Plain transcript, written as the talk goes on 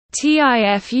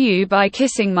TIFU by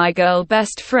kissing my girl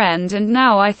best friend and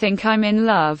now I think I'm in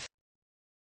love.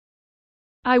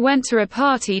 I went to a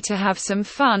party to have some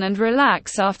fun and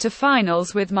relax after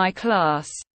finals with my class.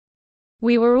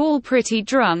 We were all pretty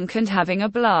drunk and having a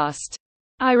blast.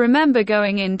 I remember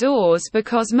going indoors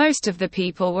because most of the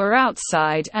people were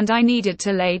outside and I needed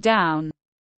to lay down.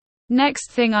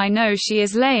 Next thing I know, she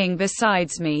is laying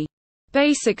besides me.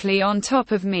 Basically on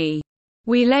top of me.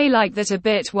 We lay like that a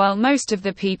bit while most of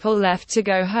the people left to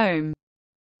go home.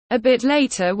 A bit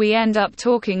later we end up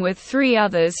talking with 3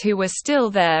 others who were still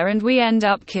there and we end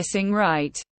up kissing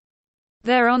right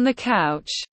there on the couch.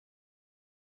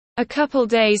 A couple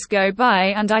days go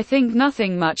by and I think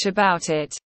nothing much about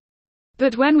it.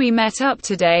 But when we met up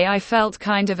today I felt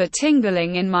kind of a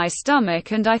tingling in my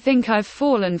stomach and I think I've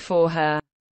fallen for her.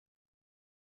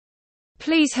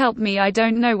 Please help me, I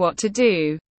don't know what to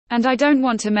do. And I don't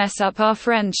want to mess up our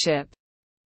friendship.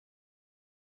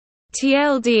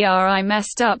 TLDR, I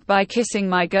messed up by kissing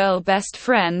my girl best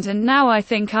friend and now I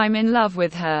think I'm in love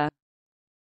with her.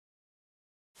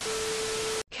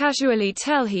 Casually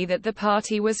tell he that the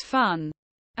party was fun.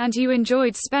 And you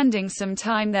enjoyed spending some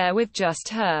time there with just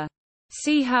her.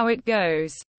 See how it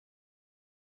goes.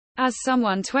 As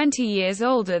someone 20 years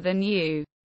older than you.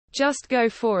 Just go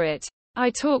for it. I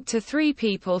talked to 3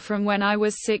 people from when I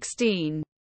was 16.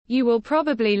 You will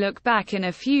probably look back in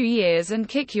a few years and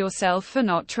kick yourself for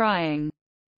not trying.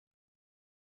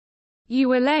 You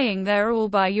were laying there all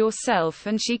by yourself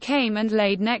and she came and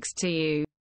laid next to you.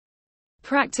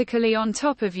 Practically on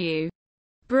top of you.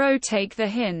 Bro, take the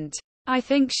hint. I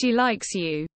think she likes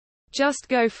you. Just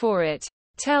go for it.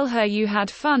 Tell her you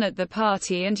had fun at the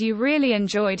party and you really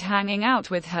enjoyed hanging out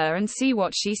with her and see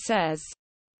what she says.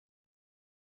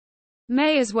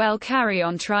 May as well carry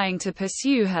on trying to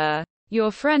pursue her. Your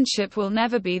friendship will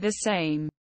never be the same.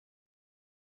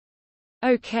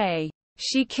 Okay.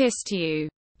 She kissed you.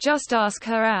 Just ask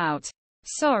her out.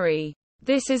 Sorry.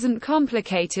 This isn't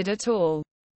complicated at all.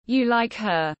 You like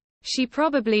her. She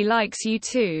probably likes you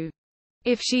too.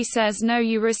 If she says no,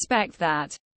 you respect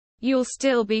that. You'll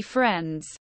still be friends.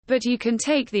 But you can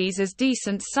take these as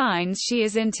decent signs she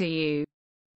is into you.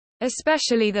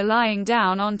 Especially the lying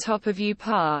down on top of you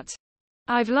part.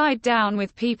 I've lied down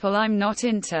with people I'm not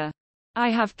into. I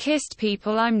have kissed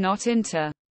people I'm not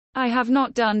into. I have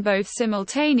not done both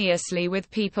simultaneously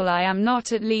with people I am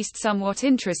not at least somewhat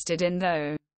interested in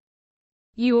though.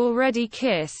 You already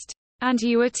kissed. And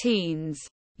you are teens.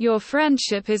 Your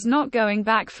friendship is not going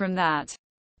back from that.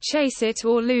 Chase it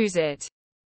or lose it.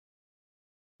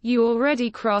 You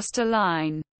already crossed a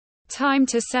line. Time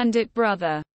to send it,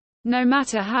 brother. No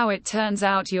matter how it turns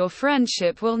out, your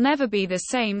friendship will never be the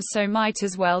same, so might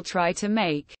as well try to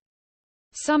make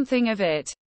something of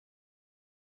it.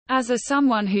 As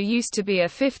someone who used to be a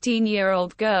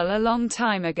 15-year-old girl a long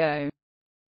time ago,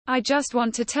 I just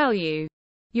want to tell you,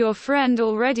 your friend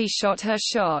already shot her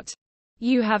shot.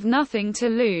 You have nothing to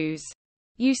lose.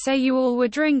 You say you all were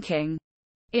drinking.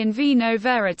 In vino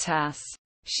veritas.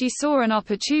 She saw an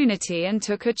opportunity and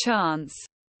took a chance.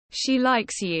 She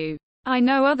likes you. I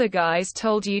know other guys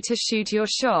told you to shoot your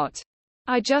shot.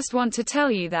 I just want to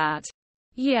tell you that.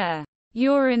 Yeah.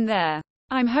 You're in there.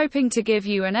 I'm hoping to give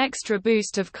you an extra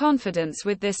boost of confidence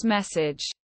with this message.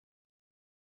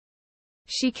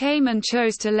 She came and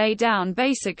chose to lay down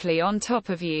basically on top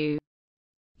of you.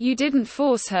 You didn't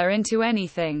force her into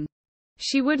anything.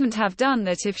 She wouldn't have done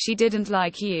that if she didn't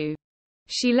like you.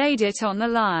 She laid it on the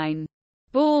line.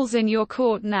 Ball's in your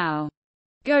court now.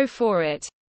 Go for it.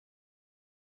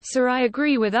 Sir, I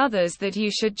agree with others that you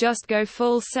should just go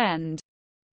full send.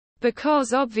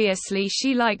 Because obviously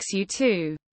she likes you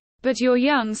too. But you're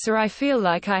young, sir, I feel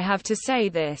like I have to say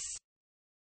this.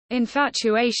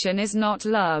 Infatuation is not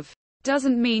love.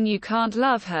 Doesn't mean you can't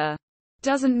love her.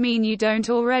 Doesn't mean you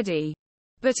don't already.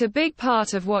 But a big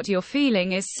part of what you're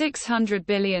feeling is 600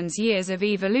 billion years of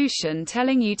evolution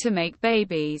telling you to make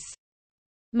babies.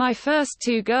 My first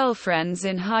 2 girlfriends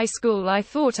in high school, I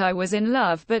thought I was in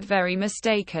love, but very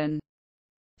mistaken.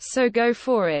 So go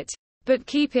for it. But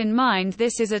keep in mind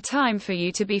this is a time for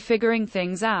you to be figuring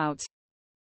things out.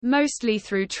 Mostly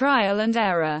through trial and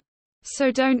error.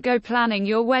 So don't go planning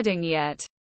your wedding yet.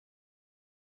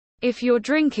 If you're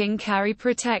drinking, carry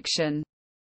protection.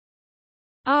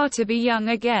 To be young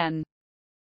again.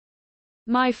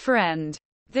 My friend.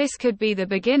 This could be the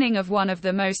beginning of one of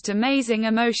the most amazing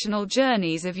emotional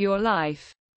journeys of your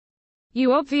life.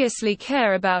 You obviously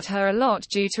care about her a lot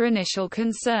due to initial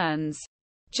concerns.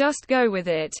 Just go with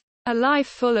it. A life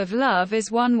full of love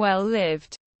is one well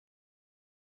lived.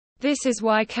 This is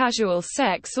why casual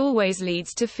sex always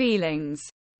leads to feelings.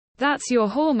 That's your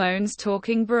hormones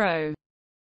talking, bro.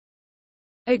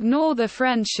 Ignore the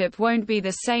friendship won't be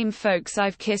the same, folks.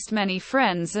 I've kissed many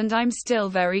friends and I'm still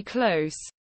very close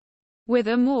with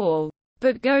them all.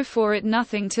 But go for it,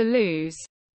 nothing to lose.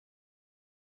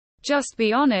 Just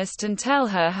be honest and tell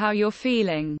her how you're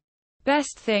feeling.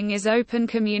 Best thing is open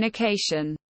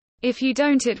communication. If you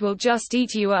don't, it will just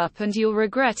eat you up and you'll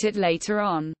regret it later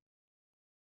on.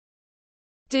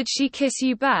 Did she kiss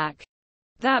you back?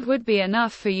 That would be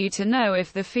enough for you to know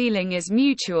if the feeling is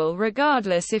mutual,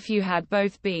 regardless if you had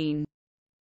both been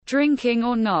drinking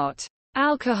or not.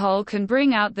 Alcohol can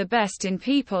bring out the best in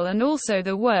people and also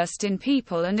the worst in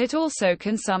people, and it also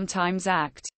can sometimes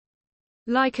act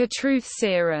like a truth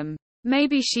serum.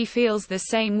 Maybe she feels the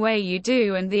same way you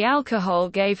do and the alcohol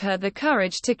gave her the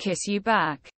courage to kiss you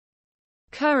back.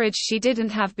 Courage she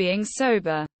didn't have being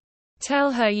sober.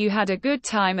 Tell her you had a good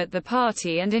time at the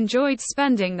party and enjoyed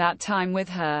spending that time with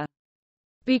her.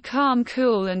 Be calm,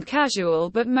 cool and casual,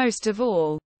 but most of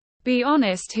all, be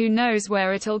honest. Who knows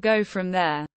where it'll go from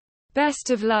there.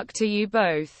 Best of luck to you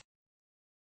both.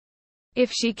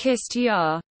 If she kissed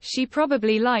ya, she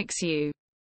probably likes you.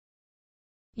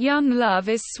 Young love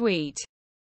is sweet.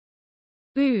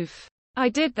 Oof. I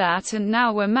did that and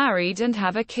now we're married and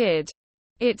have a kid.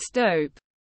 It's dope.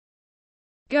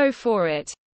 Go for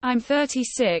it. I'm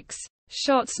 36,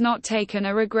 shots not taken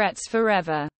are regrets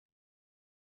forever.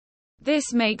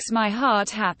 This makes my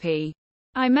heart happy.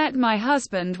 I met my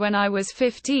husband when I was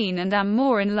 15 and am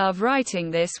more in love writing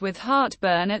this with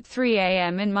heartburn at 3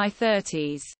 a.m. in my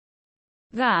 30s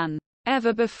than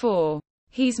ever before.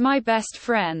 He's my best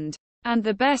friend. And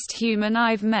the best human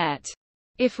I've met.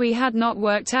 If we had not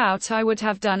worked out, I would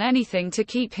have done anything to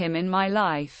keep him in my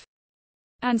life.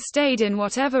 And stayed in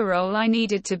whatever role I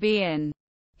needed to be in.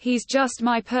 He's just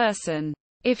my person.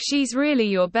 If she's really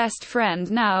your best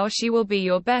friend now, she will be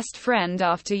your best friend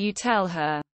after you tell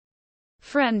her.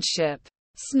 Friendship,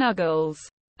 snuggles,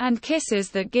 and kisses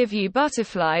that give you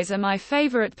butterflies are my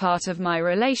favorite part of my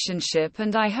relationship,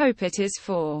 and I hope it is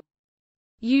for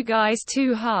you guys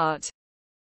too. Heart.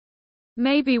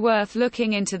 Maybe worth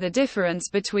looking into the difference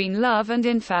between love and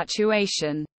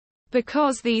infatuation.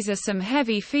 Because these are some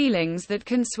heavy feelings that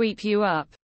can sweep you up.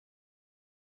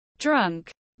 Drunk.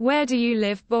 Where do you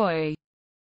live, boy?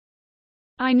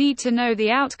 I need to know the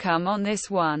outcome on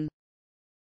this one.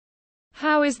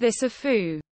 How is this a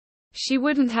foo? She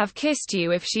wouldn't have kissed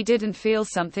you if she didn't feel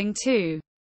something too.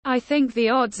 I think the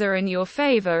odds are in your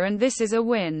favor and this is a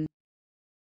win.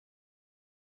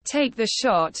 Take the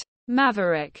shot,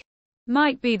 Maverick.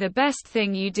 Might be the best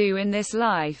thing you do in this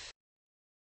life.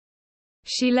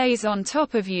 She lays on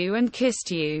top of you and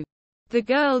kissed you. The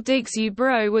girl digs you,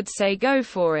 bro, would say go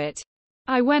for it.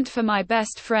 I went for my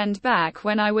best friend back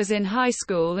when I was in high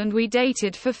school and we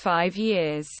dated for 5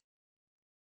 years.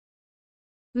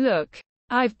 Look,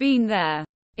 I've been there.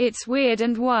 It's weird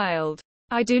and wild.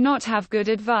 I do not have good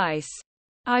advice.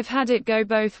 I've had it go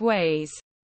both ways.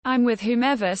 I'm with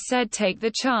whomever said take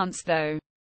the chance though.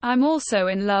 I'm also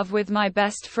in love with my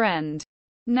best friend.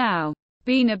 Now.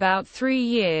 Been about 3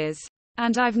 years.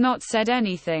 And I've not said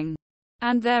anything.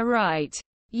 And they're right.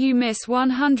 You miss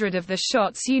 100 of the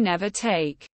shots you never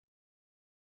take.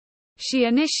 She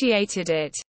initiated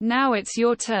it. Now it's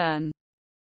your turn.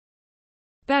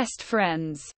 Best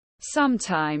friends.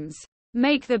 Sometimes.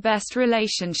 Make the best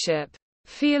relationship.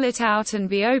 Feel it out and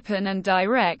be open and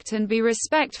direct and be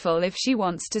respectful if she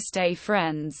wants to stay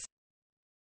friends.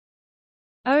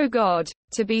 Oh God,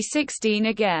 to be 16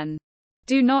 again.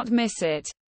 Do not miss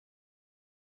it.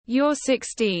 You're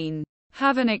 16.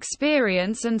 Have an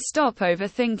experience and stop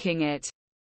overthinking it.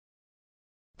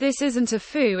 This isn't a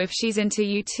foo if she's into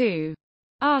you too.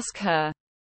 Ask her.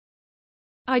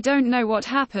 I don't know what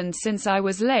happened since I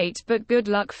was late, but good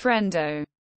luck, friendo.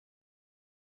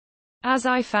 As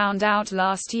I found out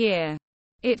last year.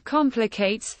 It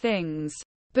complicates things.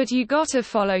 But you gotta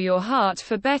follow your heart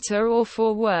for better or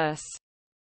for worse.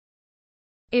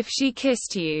 If she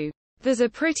kissed you, there's a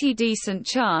pretty decent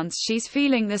chance she's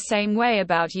feeling the same way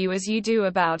about you as you do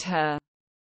about her.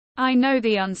 I know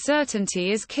the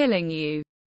uncertainty is killing you.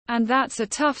 And that's a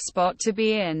tough spot to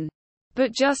be in.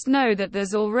 But just know that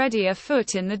there's already a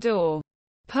foot in the door.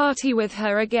 Party with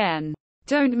her again.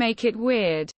 Don't make it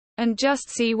weird. And just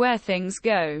see where things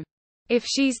go. If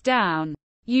she's down,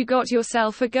 you got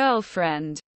yourself a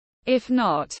girlfriend. If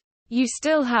not, you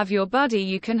still have your buddy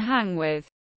you can hang with.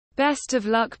 Best of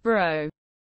luck, bro.